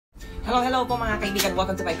Hello po mga kaibigan.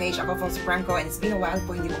 Welcome to my page. Ako po si Franco and it's been a while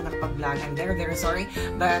po hindi po nakapag-vlog. I'm very sorry.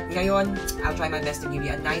 But ngayon, I'll try my best to give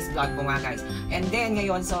you a nice vlog po mga guys. And then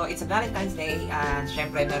ngayon, so it's a Valentine's Day.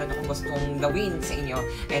 Syempre, meron akong gustong gawin sa inyo.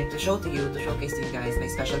 And to show to you, to showcase to you guys,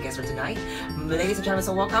 my special guest for tonight. Ladies and gentlemen,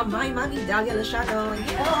 so welcome my mommy, Dalia Lashado.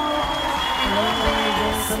 Hello!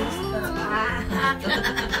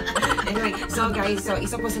 Anyway, so guys, so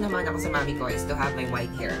isa po sa naman ako sa mami ko is to have my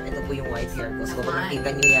white hair. Ito po yung white hair ko. So kung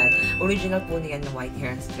makikita nyo yan, original po niyan na white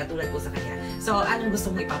hair. Katulad po sa kanya. So anong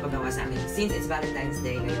gusto mo ipapagawa sa akin? Since it's Valentine's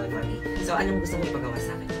Day ngayon, mami. So anong gusto mo ipagawa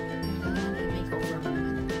sa akin? Makeover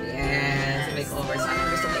naman. Yes, makeover. So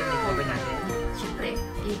anong gusto mo i-makeover natin? Siyempre,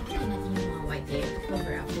 i-clean natin yung mga white hair to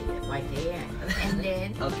cover up the white hair. And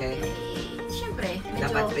then, okay. Siyempre,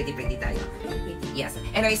 medyo dapat pretty tayo. Yes.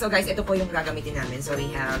 Anyway, so guys, ito po yung gagamitin namin. So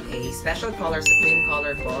we have a special color, supreme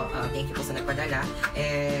color po. Thank you po sa nagpadala.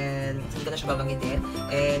 And hindi ko na siya babanggitin.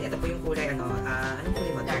 And ito po yung kulay, anong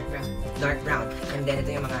kulay mo? dark brown. Dark brown. And then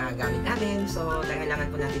ito yung mga gamit namin. So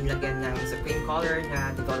kailangan po natin lagyan ng supreme color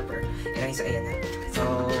na developer. Anyway, so ayan na.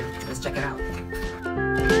 So let's check it out.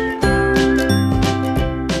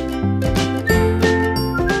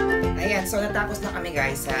 So natapos na kami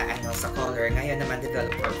guys sa color. Ngayon naman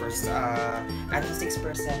developer first 6%,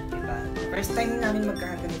 diba? First time namin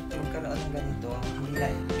magkaroon ng ganito.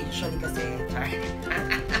 Usually kasi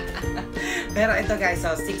pero ito guys,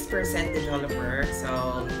 so 6% developer.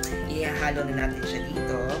 So ihahalo na natin siya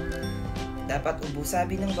dito. Dapat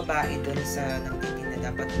sabi ng babae doon sa nagtitinda,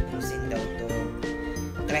 dapat ubusin daw to.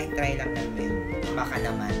 Try lang namin. Baka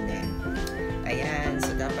naman din. Ayan,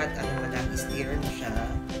 so dapat stir mo siya.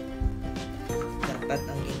 Dapat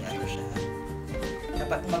siya.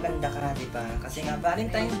 Dapat maganda ka, di ba? Kasi nga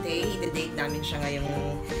Valentine's Day, i-date namin siya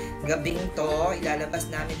ngayong gabing to. Ilalabas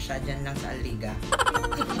namin siya dyan lang sa Aliga.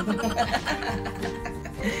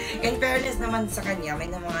 In fairness naman sa kanya, may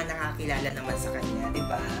mga nakakilala naman sa kanya, di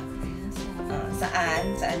ba?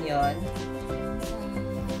 Saan? Saan yon?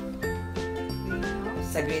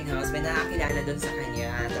 Sa greenhouse. May nakakilala doon sa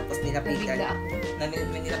kanya. Tapos nilapitan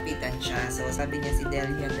siya. So sabi niya si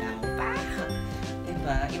Delia daw.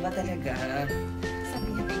 Iba talaga.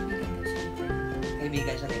 Sabi niya,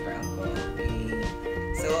 kaibigan siya ni Franco. Okay.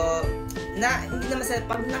 So, hindi naman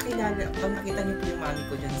pag nakita niyo po yung mami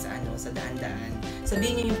ko dyan sa daan-daan,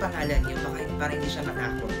 sabihin niyo yung pangalan niyo, baka para hindi siya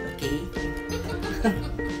matakot. Okay?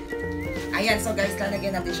 Ayan, so guys,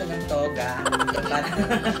 lalagyan natin siya ng toga.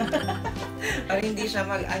 Para hindi siya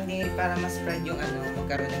para ma-spread yung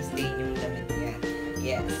magkaroon ng stain yung damit niya.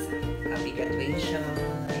 Yes. Happy graduation.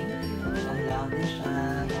 Ang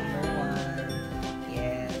siya, number 1.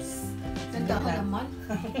 Yes. Ganda ka naman.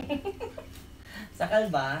 Sakal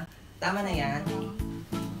ba? Tama na yan.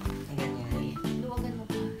 Ang ganyan. Luwagan mo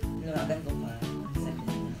pa. Luwagan ko pa.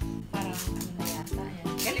 Parang na yata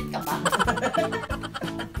yan. Galit ka ba?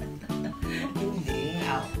 Hindi.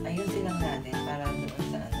 Ayusin lang natin para doon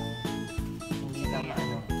sa hindi ka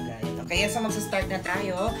kulay. Okay, so magsa-start na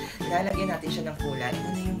tayo. Lalagyan natin siya ng kulay. Ito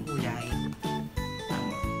na yung kulay.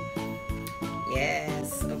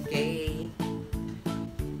 Yes, okay.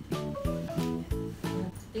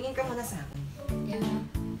 Tingin ka muna sa akin. Yeah.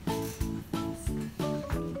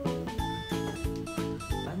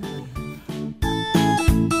 Paano ba yan?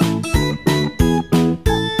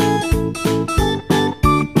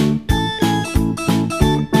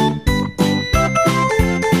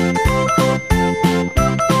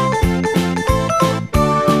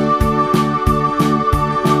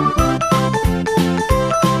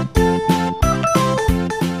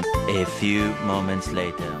 Moments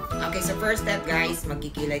later. Okay, so first step guys,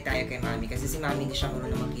 magkikilay tayo kay mami kasi si mami hindi siya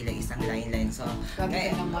marunong magkilay, isang line. So,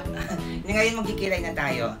 ngayon magkikilay na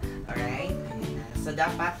tayo. Alright? So,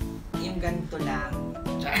 dapat yung ganito lang.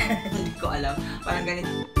 Hindi ko alam. Parang ganito.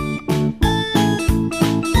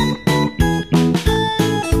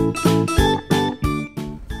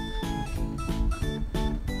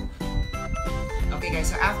 Okay guys,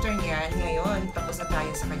 so after nyan, ngayon, tapos na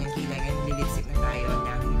tayo sa kanyang kilay. Ngayon, lilipstick na tayo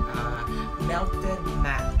ng melted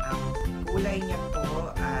matte. Ang kulay niya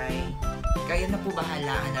po ay, kayo na po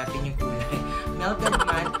bahala, hanapin yung kulay. Melted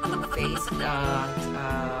matte Too Faced.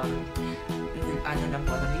 Lang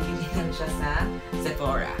po, nabibili lang siya sa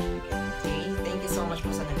Sephora. Okay, thank you so much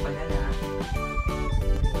po sa nagpadala.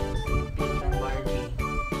 Pink and Barbie.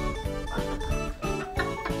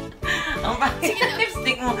 Ang pangit yung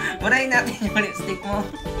lipstick mo. Murahin natin yung lipstick mo.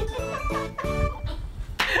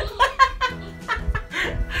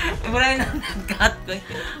 Murahin natin ang cut ko.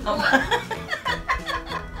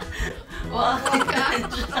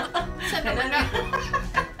 Sana mo na.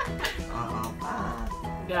 Oo pa.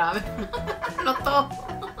 Grabe. Ano to?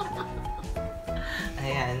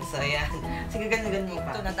 Ayan. So, ayan. Sige, ganun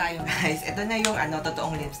pa. Ito na tayo, guys. Ito na yung,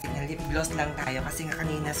 totoong lipstick na lip gloss lang tayo. Kasi nga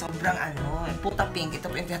kanina, sobrang, puta pink. Ito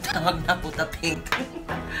po yung tinatawag na puta pink.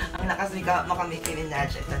 Ang lakas makamit ni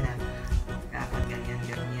Minaj. Ito na. Dapat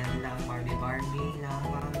ganyan lang. Barbie lang,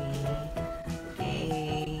 mami.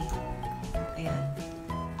 Okay. Ayan.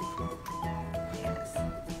 Yes.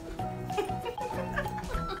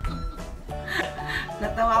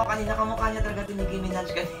 Natawa ako kanina. Kamukha niya talaga tinigay Minaj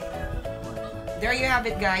kanina. There you have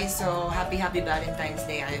it, guys. So, happy Valentine's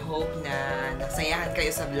Day. I hope na nasayahan kayo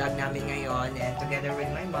sa vlog namin ngayon. And together with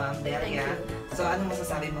my mom, Delia. So, ano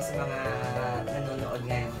masasabi mo sa mga nanonood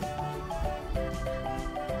ngayon?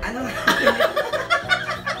 Ano nga?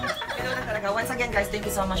 Hello na talaga. Once again, guys, thank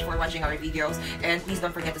you so much for watching our videos. And please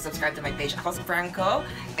don't forget to subscribe to my page. Ako si Franco.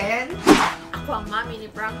 And Ako ang mami ni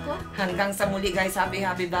Franco. hanggang sa muli, guys. Happy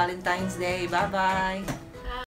Valentine's Day. Bye-bye!